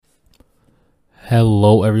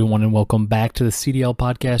Hello everyone and welcome back to the CDL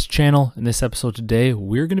podcast channel. In this episode today,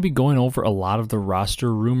 we're going to be going over a lot of the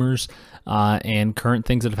roster rumors and current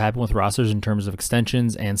things that have happened with rosters in terms of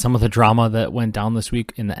extensions and some of the drama that went down this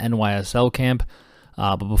week in the NYSL camp.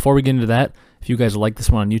 But before we get into that, if you guys like this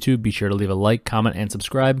one on YouTube, be sure to leave a like, comment, and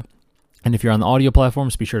subscribe. And if you're on the audio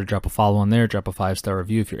platforms, be sure to drop a follow on there, drop a 5-star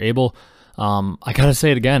review if you're able. I got to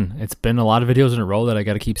say it again. It's been a lot of videos in a row that I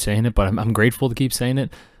got to keep saying it, but I'm grateful to keep saying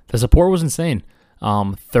it. The support was insane.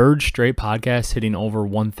 Third straight podcast hitting over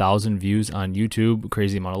 1,000 views on YouTube.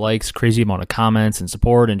 Crazy amount of likes, crazy amount of comments and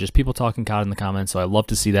support, and just people talking COD in the comments. So I love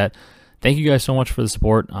to see that. Thank you guys so much for the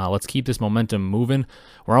support. Let's keep this momentum moving.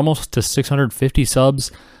 We're almost to 650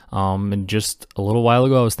 subs. And just a little while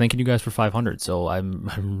ago, I was thanking you guys for 500. So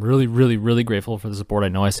I'm really grateful for the support. I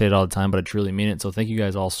know I say it all the time, but I truly mean it. So thank you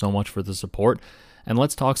guys all so much for the support. And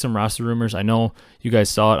let's talk some roster rumors. I know you guys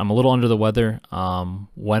saw it. I'm a little under the weather.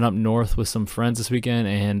 Went up north with some friends this weekend,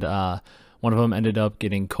 and one of them ended up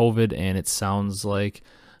getting COVID, and it sounds like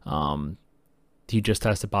he just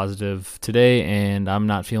tested positive today, and I'm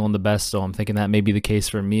not feeling the best, so I'm thinking that may be the case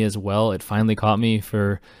for me as well. It finally caught me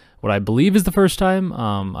for what I believe is the first time.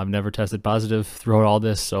 I've never tested positive throughout all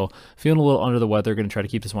this, so feeling a little under the weather. Going to try to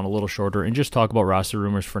keep this one a little shorter and just talk about roster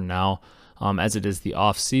rumors for now, as it is the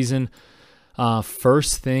off season.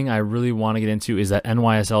 First thing I really want to get into is that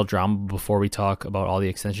NYSL drama before we talk about all the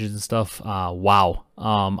extensions and stuff. Wow.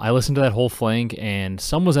 I listened to that whole flank, and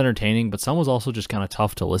some was entertaining, but some was also just kind of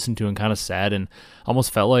tough to listen to and kind of sad, and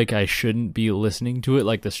almost felt like I shouldn't be listening to it,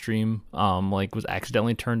 like the stream was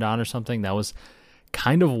accidentally turned on or something. That was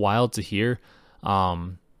kind of wild to hear.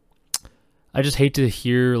 I just hate to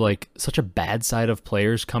hear like such a bad side of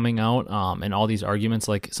players coming out and all these arguments.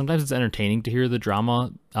 Like sometimes it's entertaining to hear the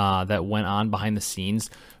drama that went on behind the scenes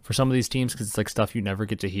for some of these teams, because it's like stuff you never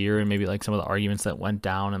get to hear, and maybe like some of the arguments that went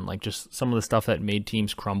down and like just some of the stuff that made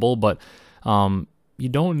teams crumble. But you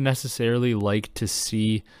don't necessarily like to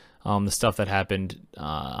see the stuff that happened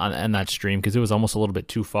on that stream, because it was almost a little bit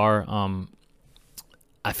too far.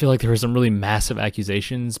 I feel like there were some really massive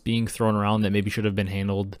accusations being thrown around that maybe should have been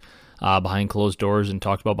handled behind closed doors and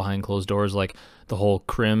talked about behind closed doors, like the whole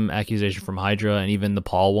Crim accusation from Hydra and even the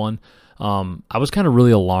Paul one. I was kind of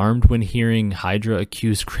really alarmed when hearing Hydra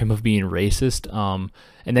accuse Crim of being racist.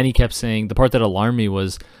 And then he kept saying, the part that alarmed me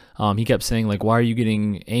was he kept saying, like, why are you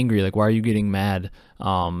getting angry? Like, why are you getting mad?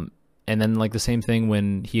 And then like the same thing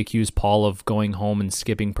when he accused Paul of going home and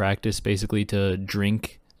skipping practice basically to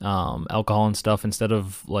drink alcohol and stuff instead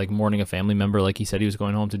of like mourning a family member like he said he was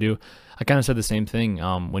going home to do. I kind of said the same thing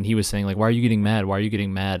when he was saying like, why are you getting mad? Why are you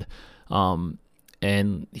getting mad?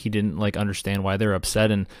 And he didn't like understand why they're upset.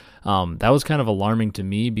 And that was kind of alarming to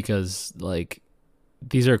me, because like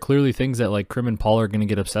these are clearly things that like Crim and Paul are going to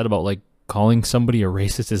get upset about. Like calling somebody a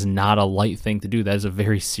racist is not a light thing to do. That is a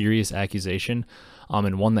very serious accusation,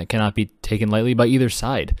 and one that cannot be taken lightly by either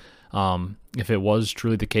side. If it was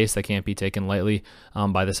truly the case, that can't be taken lightly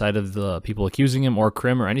by the side of the people accusing him or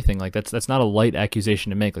Crim or anything. Like that's not a light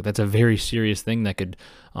accusation to make. Like that's a very serious thing that could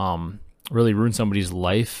really ruin somebody's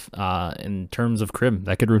life. In terms of Crim,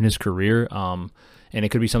 that could ruin his career, and it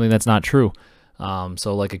could be something that's not true.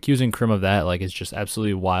 So like accusing Crim of that, like, it's just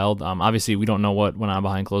absolutely wild. Obviously we don't know what went on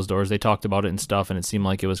behind closed doors. They talked about it and stuff, and it seemed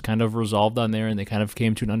like it was kind of resolved on there, and they kind of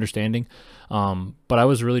came to an understanding. But I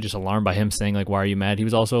was really just alarmed by him saying like, why are you mad? He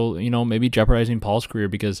was also, maybe jeopardizing Paul's career,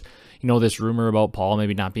 because, this rumor about Paul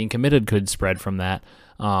maybe not being committed could spread from that.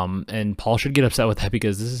 And Paul should get upset with that,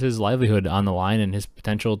 because this is his livelihood on the line and his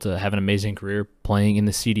potential to have an amazing career playing in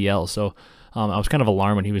the CDL. So I was kind of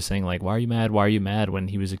alarmed when he was saying like, why are you mad? Why are you mad? When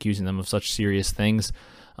he was accusing them of such serious things.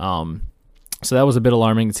 So that was a bit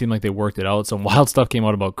alarming. It seemed like they worked it out. Some wild stuff came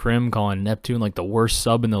out about Crim calling Neptune like the worst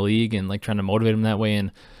sub in the league and like trying to motivate him that way.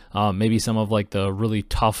 And maybe some of like the really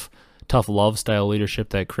tough love style leadership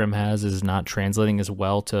that Crim has is not translating as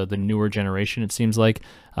well to the newer generation. It seems like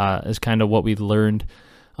is kind of what we learned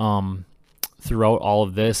throughout all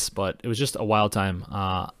of this, but it was just a wild time.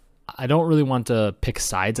 I don't really want to pick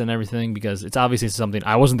sides on everything, because it's obviously something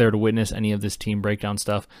I wasn't there to witness any of this team breakdown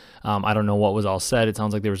stuff. I don't know what was all said. It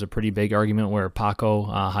sounds like there was a pretty big argument where Paco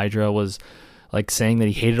Hydra was like saying that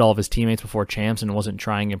he hated all of his teammates before champs and wasn't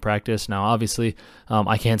trying in practice. Now, obviously,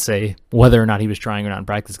 I can't say whether or not he was trying or not in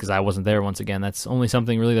practice, because I wasn't there. Once again, that's only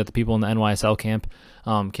something really that the people in the NYSL camp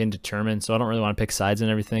can determine. So I don't really want to pick sides and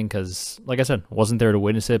everything, because like I said, wasn't there to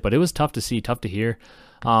witness it, but it was tough to see, tough to hear.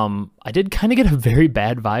 I did kind of get a very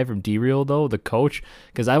bad vibe from D-Real, though, the coach,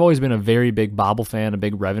 because I've always been a very big Bobble fan, a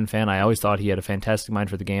big Revan fan. I always thought he had a fantastic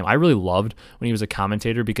mind for the game. I really loved when he was a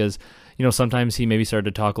commentator, because, sometimes he maybe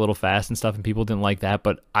started to talk a little fast and stuff, and people didn't like that,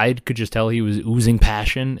 but I could just tell he was oozing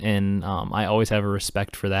passion, and I always have a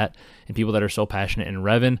respect for that and people that are so passionate. And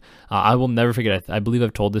Revan, I will never forget, I believe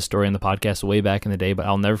I've told this story on the podcast way back in the day, but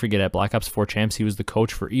I'll never forget at Black Ops 4 Champs, he was the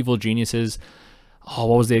coach for Evil Geniuses. Oh,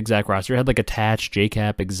 what was the exact roster? It had like Attach,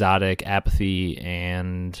 JCap, Exotic, Apathy,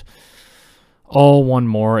 and one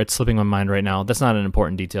more. It's slipping my mind right now. That's not an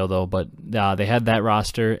important detail though, but they had that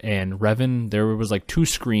roster, and Revan, there was like 2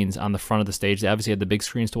 screens on the front of the stage. They obviously had the big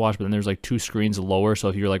screens to watch, but then there's like 2 screens lower, so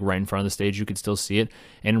if you're like right in front of the stage, you could still see it.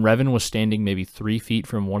 And Revan was standing maybe 3 feet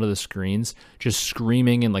from one of the screens, just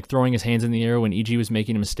screaming and like throwing his hands in the air when EG was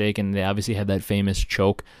making a mistake, and they obviously had that famous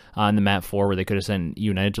choke on the map 4 where they could have sent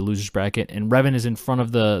United to losers bracket, and Revan is in front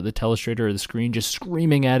of the telestrator or the screen just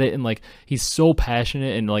screaming at it, and like he's so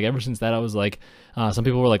passionate. And like ever since that, I was like, some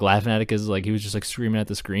people were like laughing at it because like he was just like screaming at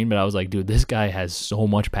the screen, but I was like, dude, this guy has so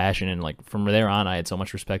much passion, and like from there on, I had so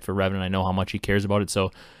much respect for Revan, and I know how much he cares about it.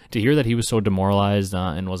 So to hear that he was so demoralized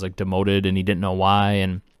and was like demoted, and he didn't know why,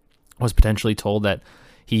 and was potentially told that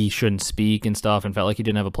he shouldn't speak and stuff, and felt like he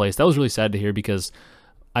didn't have a place, that was really sad to hear, because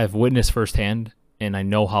I've witnessed firsthand, and I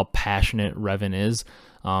know how passionate Revan is.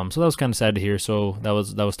 So that was kind of sad to hear. So that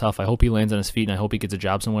was tough. I hope he lands on his feet, and I hope he gets a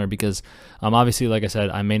job somewhere, because obviously, like I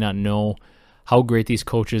said, I may not know how great these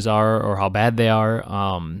coaches are or how bad they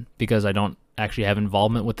are, because I don't actually have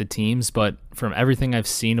involvement with the teams, but from everything I've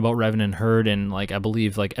seen about Revan and heard, and like I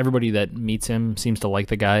believe like everybody that meets him seems to like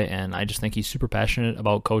the guy, and I just think he's super passionate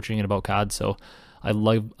about coaching and about COD. So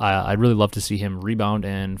I'd really love to see him rebound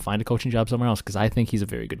and find a coaching job somewhere else, because I think he's a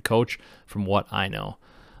very good coach from what I know.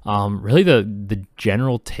 Really the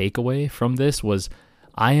general takeaway from this was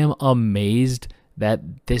I am amazed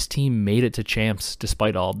that this team made it to champs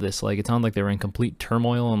despite all of this. Like, it sounded like they were in complete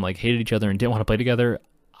turmoil and like hated each other and didn't want to play together.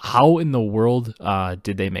 How in the world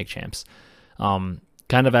did they make champs?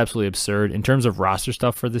 Kind of absolutely absurd. In terms of roster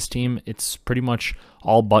stuff for this team, it's pretty much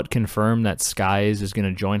all but confirmed that Skies is going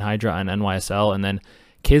to join Hydra on NYSL, and then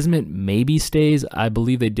Kismet maybe stays. I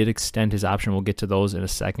believe they did extend his option. We'll get to those in a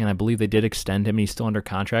second. I believe they did extend him. He's still under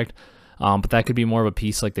contract, but that could be more of a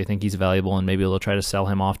piece, like they think he's valuable, and maybe they'll try to sell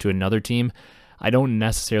him off to another team. I don't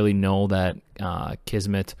necessarily know that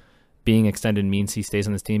Kismet being extended means he stays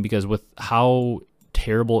on this team, because with how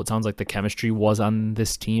terrible it sounds like the chemistry was on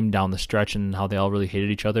this team down the stretch and how they all really hated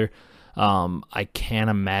each other, I can't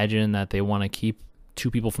imagine that they want to keep 2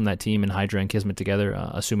 people from that team in Hydra and Kismet together,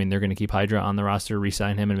 assuming they're going to keep Hydra on the roster,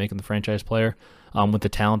 re-sign him, and make him the franchise player with the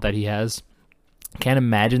talent that he has. Can't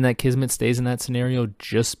imagine that Kismet stays in that scenario,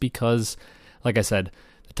 just because, like I said,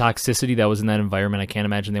 toxicity that was in that environment. I can't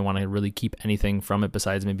imagine they want to really keep anything from it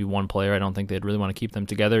besides maybe one player. I don't think they'd really want to keep them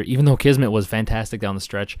together, even though Kismet was fantastic down the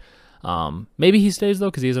stretch. Maybe he stays though,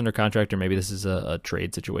 because he is under contract, or maybe this is a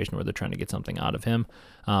trade situation where they're trying to get something out of him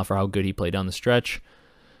for how good he played down the stretch.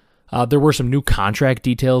 There were some new contract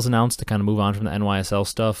details announced to kind of move on from the NYSL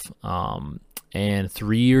stuff, and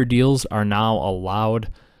 3-year deals are now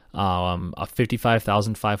allowed. A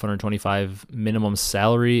 $55,525 minimum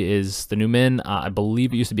salary is the new min. I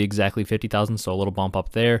believe it used to be exactly $50,000, so a little bump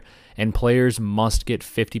up there. And players must get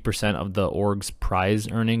 50% of the org's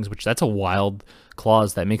prize earnings, which that's a wild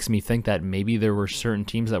clause. That makes me think that maybe there were certain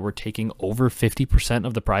teams that were taking over 50%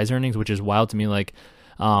 of the prize earnings, which is wild to me. Like,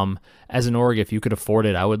 as an org, if you could afford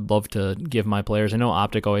it, I would love to give my players. I know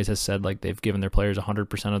Optic always has said like they've given their players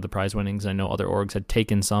 100% of the prize winnings. I know other orgs had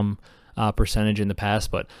taken some percentage in the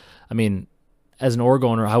past, but I mean, as an org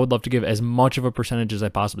owner, I would love to give as much of a percentage as I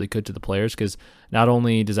possibly could to the players, because not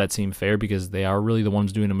only does that seem fair because they are really the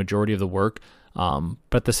ones doing a majority of the work, but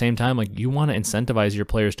at the same time, like, you want to incentivize your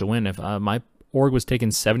players to win. If my org was taking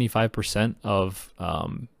 75% of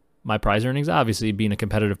my prize earnings, obviously being a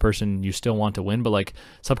competitive person, you still want to win, but like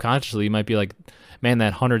subconsciously you might be like, man,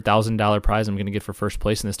 that $100,000 prize I'm going to get for first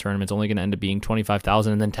place in this tournament is only going to end up being $25,000,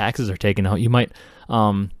 and then taxes are taken out. You might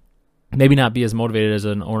maybe not be as motivated as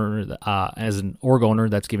an owner, as an org owner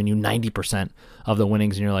that's giving you 90% of the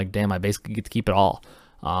winnings, and you're like, damn, I basically get to keep it all.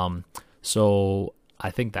 So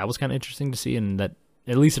I think that was kind of interesting to see, and that,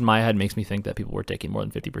 at least in my head, makes me think that people were taking more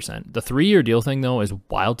than 50%. The 3-year deal thing, though, is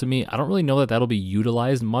wild to me. I don't really know that that'll be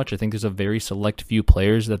utilized much. I think there's a very select few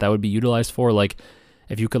players that would be utilized for. Like,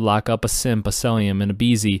 if you could lock up a Simp, a Celium, and a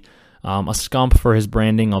Beezy, a Scump for his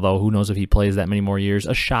branding, although who knows if he plays that many more years,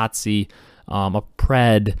 a Shotzi, a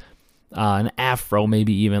Pred, an Afro,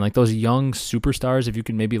 maybe even. Like, those young superstars, if you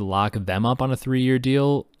can maybe lock them up on a 3-year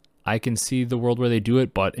deal, I can see the world where they do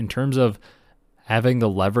it. But in terms of having the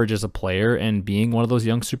leverage as a player and being one of those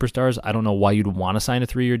young superstars, I don't know why you'd want to sign a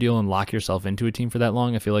 3-year deal and lock yourself into a team for that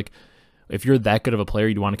long. I feel like if you're that good of a player,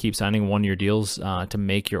 you'd want to keep signing 1-year deals to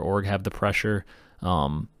make your org have the pressure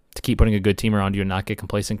to keep putting a good team around you and not get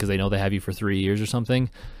complacent because they know they have you for 3 years or something.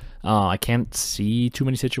 I can't see too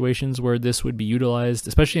many situations where this would be utilized,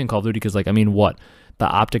 especially in Call of Duty, because, like, I mean, what? The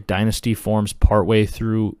Optic Dynasty forms partway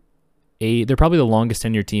through they're probably the longest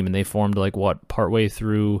tenured team, and they formed, like, what, partway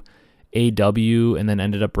through AW and then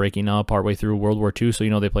ended up breaking up partway through World War II.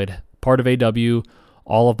 So, they played part of AW,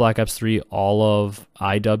 all of Black Ops 3, all of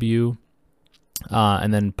IW,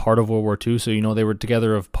 and then part of World War II. So, they were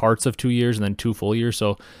together of parts of 2 years and then 2 full years.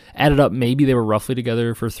 So, added up, maybe they were roughly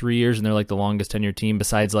together for 3 years, and they're like the longest tenured team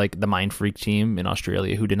besides like the Mind Freak team in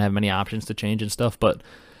Australia who didn't have many options to change and stuff. But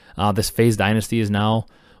this FaZe Dynasty is now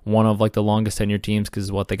one of like the longest tenured teams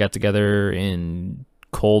because they got together in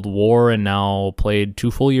Cold War and now played 2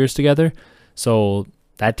 full years together. So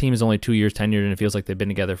that team is only 2 years tenured, and it feels like they've been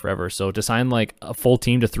together forever. So to sign like a full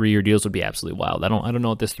team to 3-year deals would be absolutely wild. I don't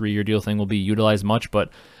know if this 3-year deal thing will be utilized much,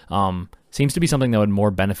 but seems to be something that would more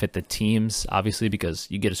benefit the teams, obviously, because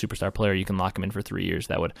you get a superstar player, you can lock him in for 3 years.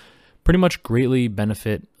 That would pretty much greatly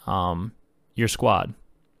benefit your squad.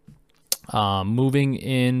 Moving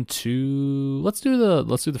into let's do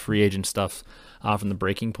the free agent stuff from the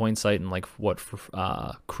Breaking Point site and like what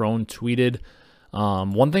Crone tweeted.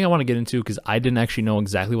 One thing I want to get into, because I didn't actually know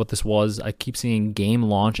exactly what this was. I keep seeing game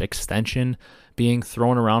launch extension being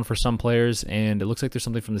thrown around for some players, and it looks like there's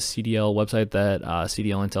something from the CDL website that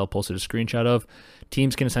CDL Intel posted a screenshot of.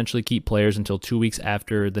 Teams can essentially keep players until 2 weeks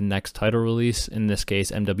after the next title release, in this case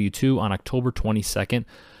MW2 on October 22nd.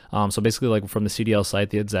 So basically, like from the CDL site,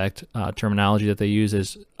 the exact terminology that they use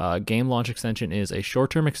is game launch extension is a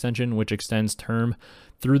short-term extension which extends term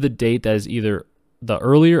through the date that is either the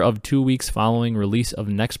earlier of 2 weeks following release of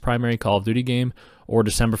next primary Call of Duty game or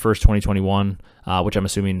December 1st, 2021, which I'm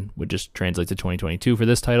assuming would just translate to 2022 for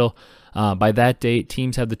this title. By that date,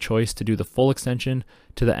 teams have the choice to do the full extension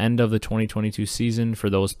to the end of the 2022 season for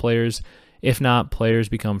those players. If not, players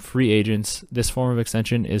become free agents. This form of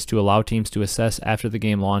extension is to allow teams to assess after the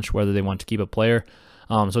game launch whether they want to keep a player.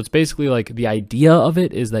 So it's basically like the idea of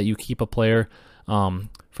it is that you keep a player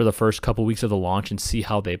for the first couple weeks of the launch and see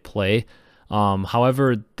how they play.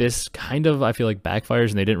 However, this kind of, I feel like, backfires,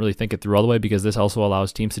 and they didn't really think it through all the way, because this also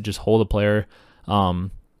allows teams to just hold a player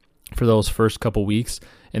for those first couple weeks,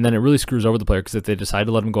 and then it really screws over the player, because if they decide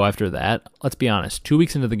to let him go after that, let's be honest, 2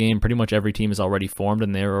 weeks into the game, pretty much every team is already formed,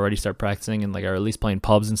 and they're already start practicing and like are at least playing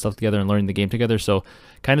pubs and stuff together and learning the game together, so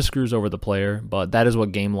kind of screws over the player. But that is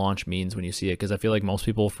what game launch means when you see it, because I feel like most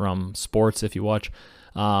people from sports, if you watch,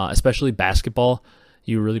 especially basketball,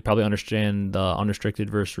 you really probably understand the unrestricted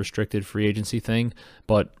versus restricted free agency thing,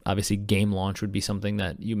 but obviously game launch would be something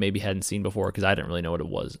that you maybe hadn't seen before, because I didn't really know what it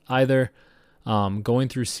was either. Going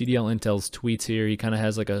through CDL Intel's tweets here, he kind of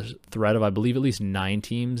has like a thread of, I believe, at least 9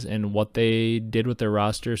 teams and what they did with their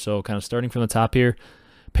roster. So kind of starting from the top here,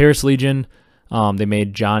 Paris Legion, they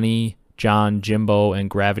made Johnny, John, Jimbo, and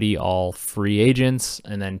Gravity all free agents,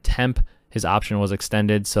 and then Temp, his option was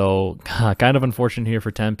extended, so kind of unfortunate here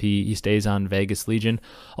for Temp. He stays on Vegas Legion.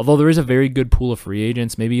 Although there is a very good pool of free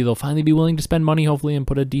agents, maybe they'll finally be willing to spend money, hopefully, and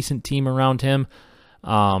put a decent team around him.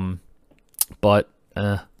 But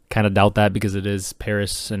kind of doubt that, because it is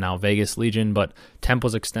Paris and now Vegas Legion. But Temp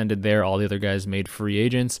was extended there. All the other guys made free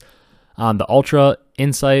agents. The Ultra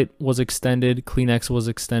Insight was extended. Kleenex was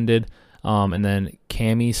extended. And then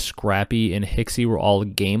Cammy, Scrappy, and Hixie were all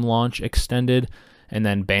game launch extended. And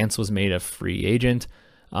then Bance was made a free agent.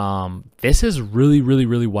 This is really, really,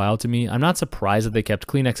 really wild to me. I'm not surprised that they kept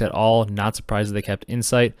Kleenex at all. Not surprised that they kept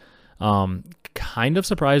Insight. Kind of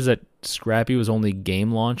surprised that Scrappy was only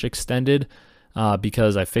game launch extended,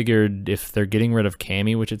 because I figured if they're getting rid of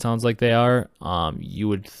Cammy, which it sounds like they are, you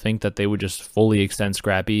would think that they would just fully extend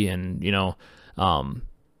Scrappy and,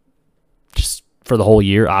 just for the whole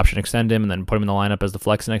year, option extend him and then put him in the lineup as the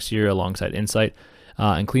flex next year alongside Insight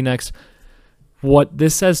and Kleenex. What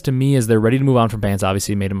this says to me is they're ready to move on from Bance.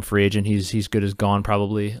 Obviously, made him a free agent. He's good as gone,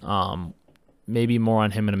 probably. Maybe more on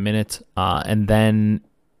him in a minute. And then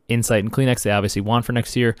Insight and Kleenex, they obviously want for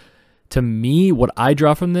next year. To me, what I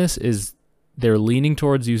draw from this is they're leaning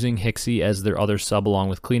towards using Hixie as their other sub along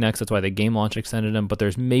with Kleenex. That's why they game launch extended him. But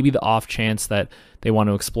there's maybe the off chance that they want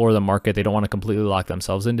to explore the market. They don't want to completely lock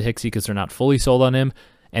themselves into Hixie because they're not fully sold on him.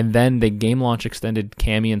 And then they game launch extended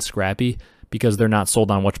Cammy and Scrappy because they're not sold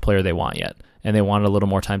on which player they want yet. And they wanted a little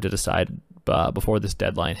more time to decide before this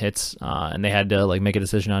deadline hits. And they had to like make a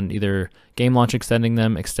decision on either game launch extending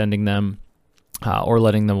them, or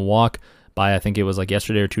letting them walk by, I think it was like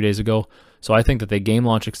yesterday or 2 days ago. So I think that they game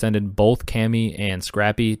launch extended both Cammy and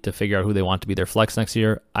Scrappy to figure out who they want to be their flex next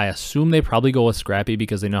year. I assume they probably go with Scrappy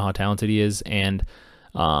because they know how talented he is, and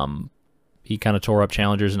he kind of tore up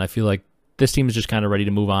challengers, and I feel like this team is just kind of ready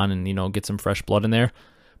to move on and, get some fresh blood in there.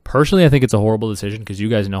 Personally, I think it's a horrible decision because you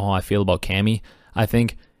guys know how I feel about Cammy. I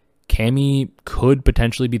think Cammy could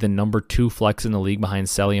potentially be the number 2 flex in the league behind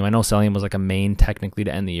Celium. I know Celium was like a main technically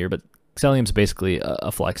to end the year, but Celium's basically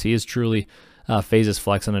a flex. He is truly phases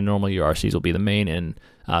flex on a normal year. RCs will be the main, and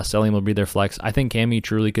Celium will be their flex. I think Cammy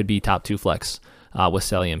truly could be top 2 flex with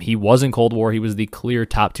Celium. He was in Cold War. He was the clear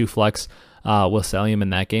top 2 flex with Celium in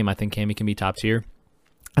that game. I think Cammy can be top tier.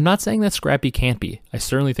 I'm not saying that Scrappy can't be. I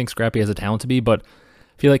certainly think Scrappy has a talent to be, but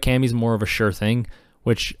I feel like Cammy's more of a sure thing,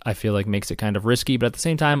 which I feel like makes it kind of risky. But at the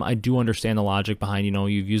same time, I do understand the logic behind,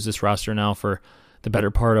 you've used this roster now for the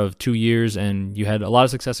better part of 2 years, and you had a lot of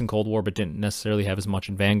success in Cold War, but didn't necessarily have as much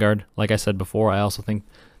in Vanguard. Like I said before, I also think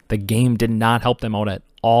the game did not help them out at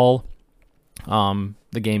all.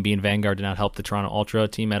 The game being Vanguard did not help the Toronto Ultra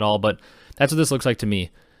team at all, but that's what this looks like to me.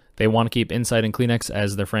 They want to keep Insight and Kleenex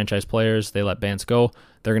as their franchise players. They let Bance go.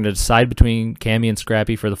 They're going to decide between Cammy and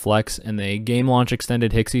Scrappy for the flex, and they game launch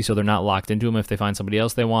extended Hixie, so they're not locked into him if they find somebody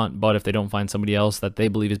else they want, but if they don't find somebody else that they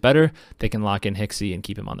believe is better, they can lock in Hixie and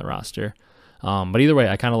keep him on the roster. But either way,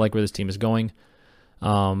 I kind of like where this team is going.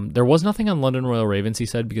 There was nothing on London Royal Ravens, he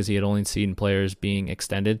said, because he had only seen players being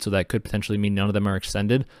extended, so that could potentially mean none of them are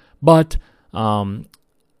extended. But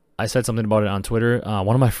I said something about it on Twitter.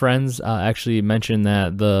 One of my friends actually mentioned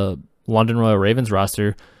that the London Royal Ravens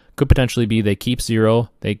roster could potentially be they keep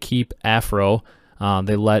Zero, they keep Afro,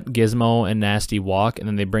 they let Gizmo and Nasty walk, and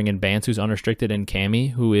then they bring in Bance, who's unrestricted, and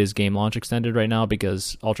Cammy, who is game launch extended right now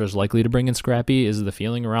because Ultra is likely to bring in Scrappy, is the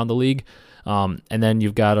feeling around the league. And then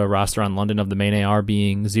you've got a roster on London of the main AR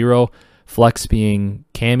being Zero, Flex being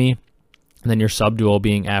Cammy, and then your sub duo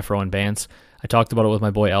being Afro and Bance. I talked about it with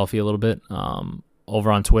my boy Alfie a little bit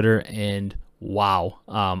over on Twitter, and wow,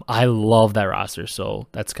 I love that roster. So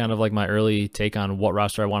that's kind of like my early take on what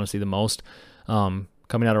roster I want to see the most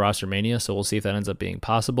coming out of Roster Mania. So we'll see if that ends up being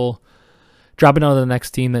possible. Dropping out of the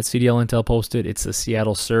next team that CDL Intel posted, it's the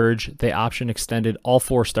Seattle Surge. They option extended all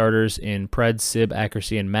 4 starters in Pred, Sib,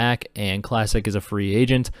 Accuracy, and Mac, and Classic is a free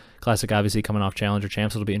agent. Classic obviously coming off Challenger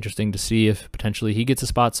Champs. It'll be interesting to see if potentially he gets a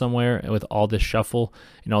spot somewhere with all this shuffle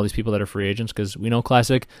and all these people that are free agents, because we know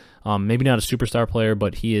Classic, maybe not a superstar player,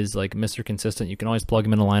 but he is like Mr. Consistent. You can always plug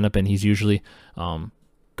him in a lineup, and he's usually going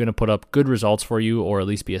to put up good results for you, or at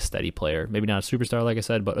least be a steady player. Maybe not a superstar, like I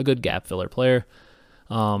said, but a good gap filler player.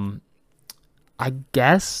 I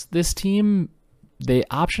guess this team, they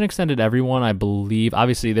option extended everyone, I believe.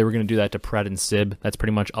 Obviously, they were going to do that to Pred and Sib. That's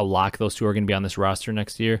pretty much a lock. Those two are going to be on this roster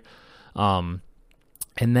next year. And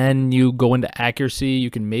then you go into Accuracy. You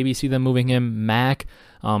can maybe see them moving him. Mac,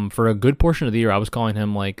 for a good portion of the year, I was calling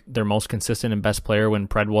him like their most consistent and best player when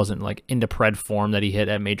Pred wasn't like into Pred form that he hit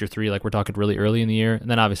at Major 3. Like we're talking really early in the year. And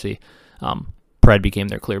then obviously Pred became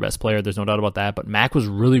their clear best player. There's no doubt about that. But Mac was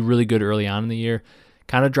really, really good early on in the year.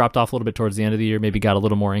 Kind of dropped off a little bit towards the end of the year, maybe got a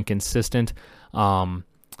little more inconsistent.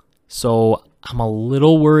 So I'm a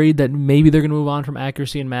little worried that maybe they're going to move on from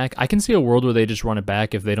Accuracy and Mac. I can see a world where they just run it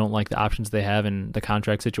back if they don't like the options they have and the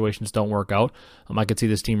contract situations don't work out. I could see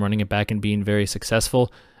this team running it back and being very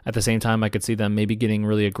successful. At the same time, I could see them maybe getting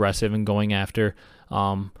really aggressive and going after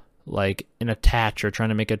like an Attach or trying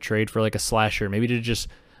to make a trade for like a Slasher. Maybe to just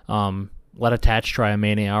let Attach try a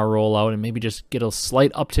main AR roll out and maybe just get a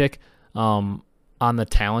slight uptick on the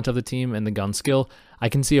talent of the team and the gun skill. I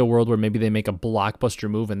can see a world where maybe they make a blockbuster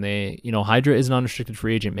move and they, Hydra is an unrestricted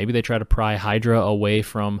free agent. Maybe they try to pry Hydra away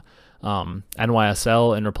from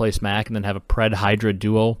NYSL and replace Mac, and then have a Pred Hydra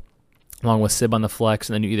duo along with Sib on the flex,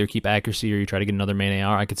 and then you either keep Accuracy or you try to get another main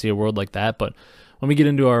AR. I could see a world like that, but when we get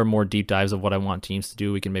into our more deep dives of what I want teams to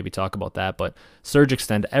do, we can maybe talk about that. But Surge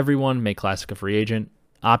extend everyone, make Classic a free agent.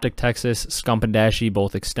 Optic Texas, Scump and Dashy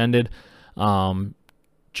both extended.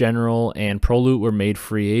 General and ProLoot were made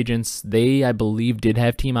free agents. They, I believe, did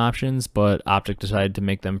have team options, but Optic decided to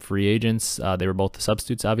make them free agents. They were both the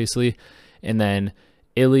substitutes, obviously. And then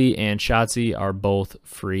Illy and Shotzi are both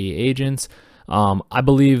free agents. I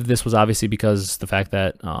believe this was obviously because the fact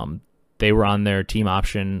that they were on their team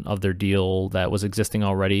option of their deal that was existing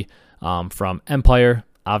already from Empire.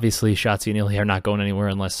 Obviously, Shotzi and Illy are not going anywhere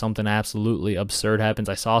unless something absolutely absurd happens.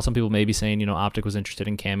 I saw some people maybe saying, Optic was interested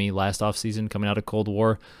in Cammy last offseason coming out of Cold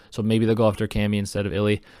War, so maybe they'll go after Cammy instead of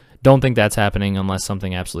Illy. Don't think that's happening unless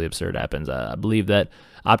something absolutely absurd happens. I believe that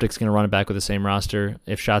Optic's going to run it back with the same roster.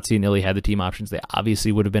 If Shotzi and Illy had the team options, they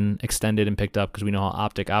obviously would have been extended and picked up because we know how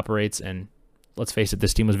Optic operates, and let's face it,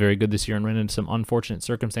 this team was very good this year and ran into some unfortunate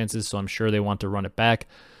circumstances, so I'm sure they want to run it back.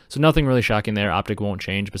 So nothing really shocking there. Optic won't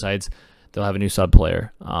change besides they'll have a new sub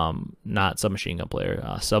player, not submachine gun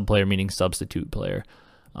player. Sub player meaning substitute player.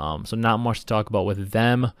 So not much to talk about with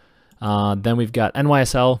them. Then we've got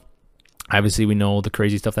NYSL. Obviously, we know the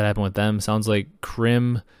crazy stuff that happened with them. Sounds like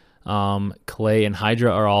Krim, Clay, and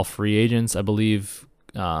Hydra are all free agents. I believe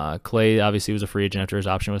Clay obviously was a free agent after his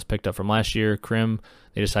option was picked up from last year. Krim,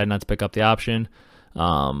 they decided not to pick up the option.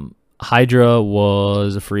 Hydra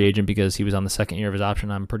was a free agent because he was on the second year of his option,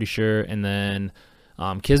 I'm pretty sure. And then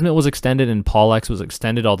Kismet was extended and Paul X was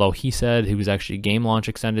extended, although he said he was actually game launch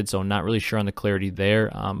extended, so not really sure on the clarity there.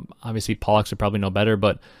 Obviously, Paul X would probably know better,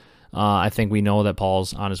 but I think we know that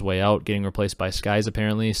Paul's on his way out, getting replaced by Skies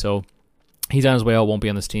apparently, so he's on his way out, won't be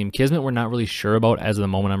on this team. Kismet we're not really sure about as of the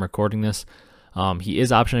moment I'm recording this. He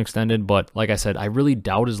is option extended, but like I said, I really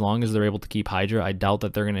doubt as long as they're able to keep Hydra, I doubt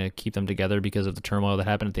that they're going to keep them together because of the turmoil that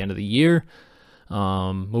happened at the end of the year.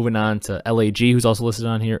 Moving on to LAG, who's also listed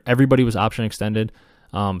on here. Everybody was option extended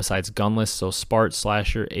besides Gunless, so Spart,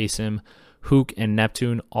 Slasher, Asim, Hook, and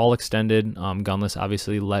Neptune all extended. Gunless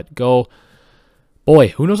obviously let go. Boy,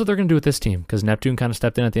 who knows what they're going to do with this team, because Neptune kind of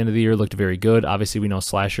stepped in at the end of the year, looked very good. Obviously, we know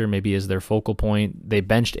Slasher maybe is their focal point. They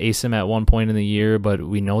benched Asim at one point in the year, but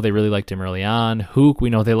we know they really liked him early on. Hook,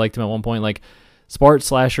 we know they liked him at one point. Like, Spart,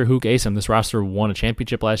 Slasher, Hook, Asim, this roster won a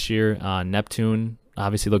championship last year. Neptune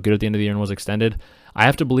obviously looked good at the end of the year and was extended. I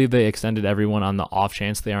have to believe they extended everyone on the off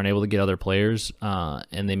chance they aren't able to get other players,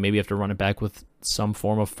 and they maybe have to run it back with some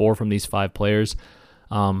form of 4 from these 5 players.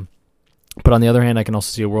 But on the other hand, I can also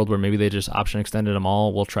see a world where maybe they just option extended them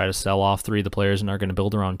all. We'll try to sell off 3 of the players and are going to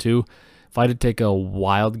build around 2. If I had to take a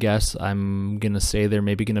wild guess, I'm going to say they're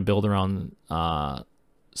maybe going to build around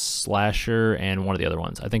Slasher and one of the other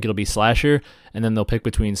ones. I think it'll be Slasher, and then they'll pick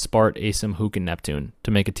between Spart, Asim, Hook, and Neptune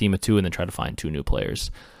to make a team of 2 and then try to find 2 new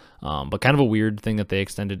players. But kind of a weird thing that they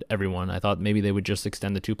extended everyone. I thought maybe they would just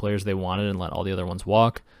extend the 2 players they wanted and let all the other ones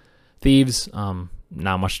walk. Thieves,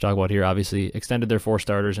 not much to talk about here, obviously. Extended their 4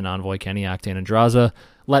 starters in Envoy, Kenny, Octane, and Draza.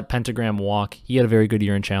 Let Pentagram walk. He had a very good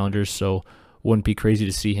year in Challengers, so wouldn't be crazy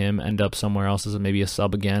to see him end up somewhere else as maybe a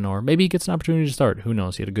sub again, or maybe he gets an opportunity to start. Who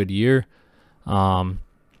knows? He had a good year.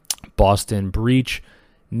 Boston Breach.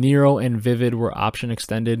 Nero and Vivid were option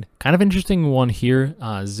extended. Kind of interesting one here.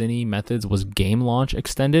 Zinni Methods was game launch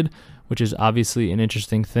extended, which is obviously an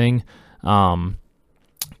interesting thing. Capsidal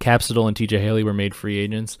and TJ Haley were made free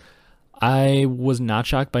agents. I was not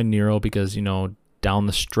shocked by Nero because, down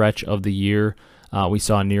the stretch of the year, we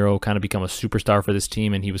saw Nero kind of become a superstar for this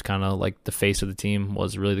team, and he was kind of like the face of the team,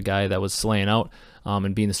 was really the guy that was slaying out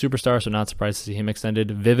and being the superstar, so not surprised to see him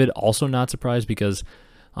extended. Vivid, also not surprised because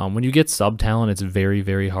when you get sub talent, it's very,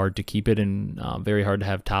 very hard to keep it and very hard to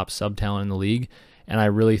have top sub talent in the league, and I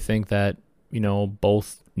really think that,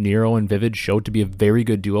 both Nero and Vivid showed to be a very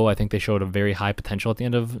good duo. I think they showed a very high potential at the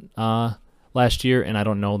end of last year, and I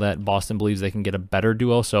don't know that Boston believes they can get a better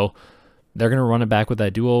duo, so they're going to run it back with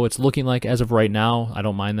that duo. It's looking like, as of right now, I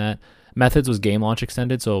don't mind that. Methods was game launch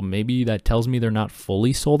extended, so maybe that tells me they're not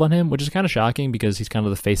fully sold on him, which is kind of shocking because he's kind of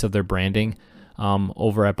the face of their branding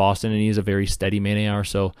over at Boston, and he's a very steady main AR,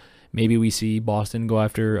 so maybe we see Boston go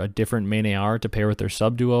after a different main AR to pair with their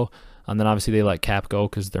sub duo, and then obviously they let Cap go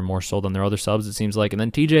because they're more sold on their other subs, it seems like, and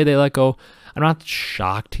then TJ they let go. I'm not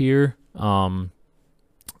shocked here.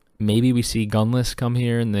 Maybe we see Gunless come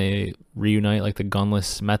here and they reunite like the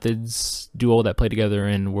Gunless Methods duo that played together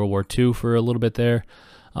in World War II for a little bit there.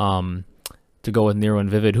 To go with Nero and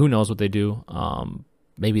Vivid, who knows what they do.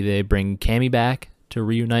 Maybe they bring Cammy back to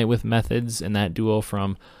reunite with Methods and that duo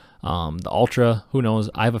from the Ultra. Who knows?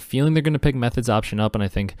 I have a feeling they're going to pick Methods option up, and I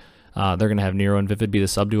think they're going to have Nero and Vivid be the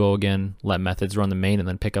sub duo again, let Methods run the main, and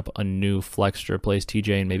then pick up a new flex to replace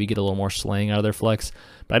TJ and maybe get a little more slaying out of their flex.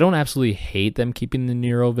 But I don't absolutely hate them keeping the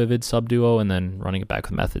Nero Vivid sub duo and then running it back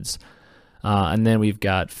with Methods. And then we've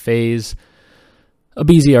got FaZe,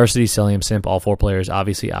 Abizi, RCD, Celium, Simp, all 4 players,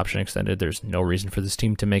 obviously option extended. There's no reason for this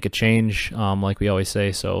team to make a change, like we always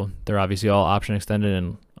say, so they're obviously all option extended,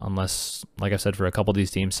 and unless, like I said, for a couple of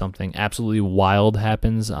these teams, something absolutely wild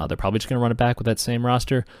happens, they're probably just going to run it back with that same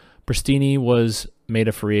roster. Pristini was made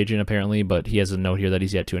a free agent apparently, but he has a note here that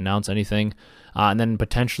he's yet to announce anything. And then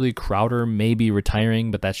potentially Crowder may be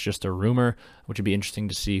retiring, but that's just a rumor, which would be interesting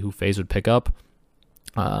to see who FaZe would pick up.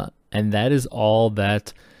 And that is all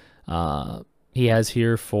that he has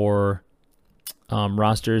here for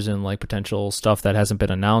rosters and like potential stuff that hasn't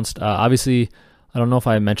been announced. Obviously, I don't know if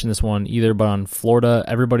I mentioned this one either, but on Florida,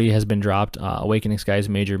 everybody has been dropped. Awakening Skies,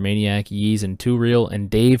 Major, Maniac, Yeez, and 2 Real,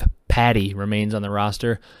 and Dave Patty remains on the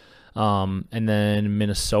roster. And then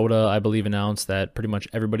Minnesota, I believe, announced that pretty much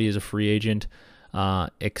everybody is a free agent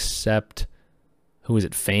except, who is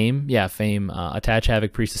it, Fame? Yeah, Fame. Attach,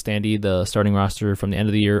 Havoc, Priestess, Standy, the starting roster from the end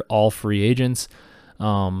of the year, all free agents.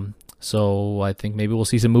 So I think maybe we'll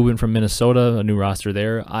see some movement from Minnesota, a new roster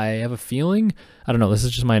there. I have a feeling, I don't know, this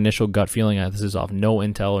is just my initial gut feeling. This is off no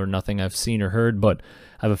intel or nothing I've seen or heard, but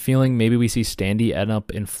I have a feeling maybe we see Standy end up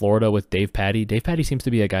in Florida with Dave Patty. Dave Patty seems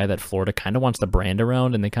to be a guy that Florida kind of wants to brand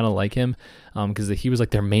around, and they kind of like him because he was like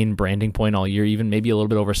their main branding point all year, even maybe a little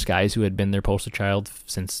bit over Skies, who had been their poster child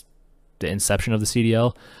since the inception of the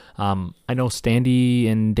CDL. I know Standy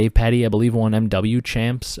and Dave Patty, I believe, won MW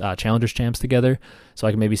champs, Challengers champs together. So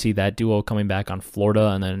I can maybe see that duo coming back on Florida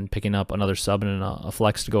and then picking up another sub and a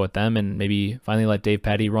flex to go with them, and maybe finally let Dave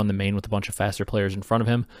Patty run the main with a bunch of faster players in front of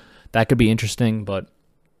him. That could be interesting, but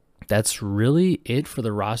that's really it for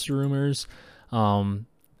the roster rumors.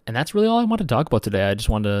 And that's really all I want to talk about today. I just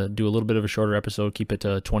wanted to do a little bit of a shorter episode, keep it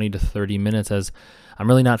to 20 to 30 minutes, as I'm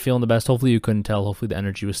really not feeling the best. Hopefully you couldn't tell. Hopefully the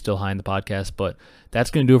energy was still high in the podcast, but that's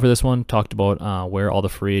going to do it for this one. Talked about where all the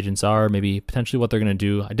free agents are, maybe potentially what they're going to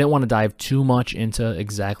do. I didn't want to dive too much into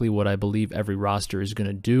exactly what I believe every roster is going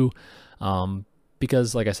to do,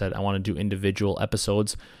 because like I said, I want to do individual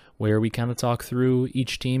episodes where we kind of talk through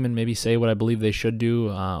each team and maybe say what I believe they should do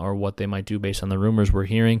or what they might do based on the rumors we're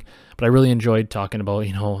hearing. But I really enjoyed talking about,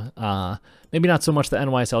 maybe not so much the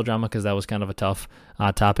NYSL drama, because that was kind of a tough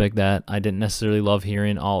topic that I didn't necessarily love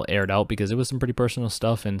hearing all aired out, because it was some pretty personal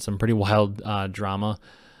stuff and some pretty wild drama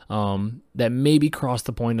that maybe crossed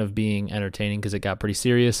the point of being entertaining because it got pretty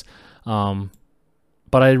serious.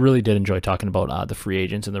 But I really did enjoy talking about the free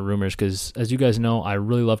agents and the rumors, because as you guys know, I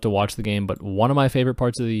really love to watch the game. But one of my favorite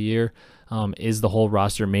parts of the year is the whole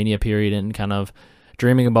roster mania period, and kind of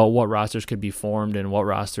dreaming about what rosters could be formed and what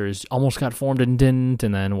rosters almost got formed and didn't,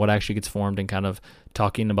 and then what actually gets formed, and kind of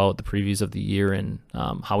talking about the previews of the year and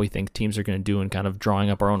how we think teams are going to do, and kind of drawing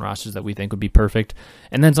up our own rosters that we think would be perfect.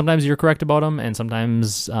 And then sometimes you're correct about them, and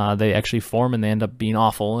sometimes they actually form and they end up being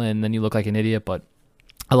awful, and then you look like an idiot. But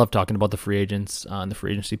I love talking about the free agents and the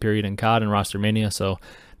free agency period in COD and Roster Mania. So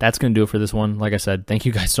that's going to do it for this one. Like I said, thank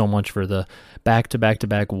you guys so much for the back-to-back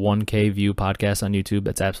 1K view podcast on YouTube.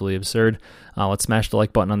 That's absolutely absurd. Let's smash the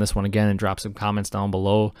like button on this one again and drop some comments down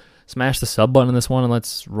below. Smash the sub button on this one, and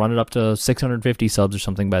let's run it up to 650 subs or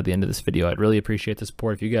something by the end of this video. I'd really appreciate the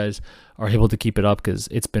support if you guys are able to keep it up, because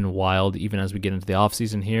it's been wild even as we get into the off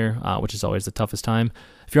season here, which is always the toughest time.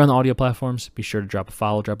 If you're on the audio platforms, be sure to drop a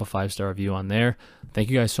follow, drop a 5-star review on there. Thank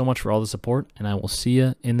you guys so much for all the support, and I will see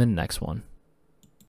you in the next one.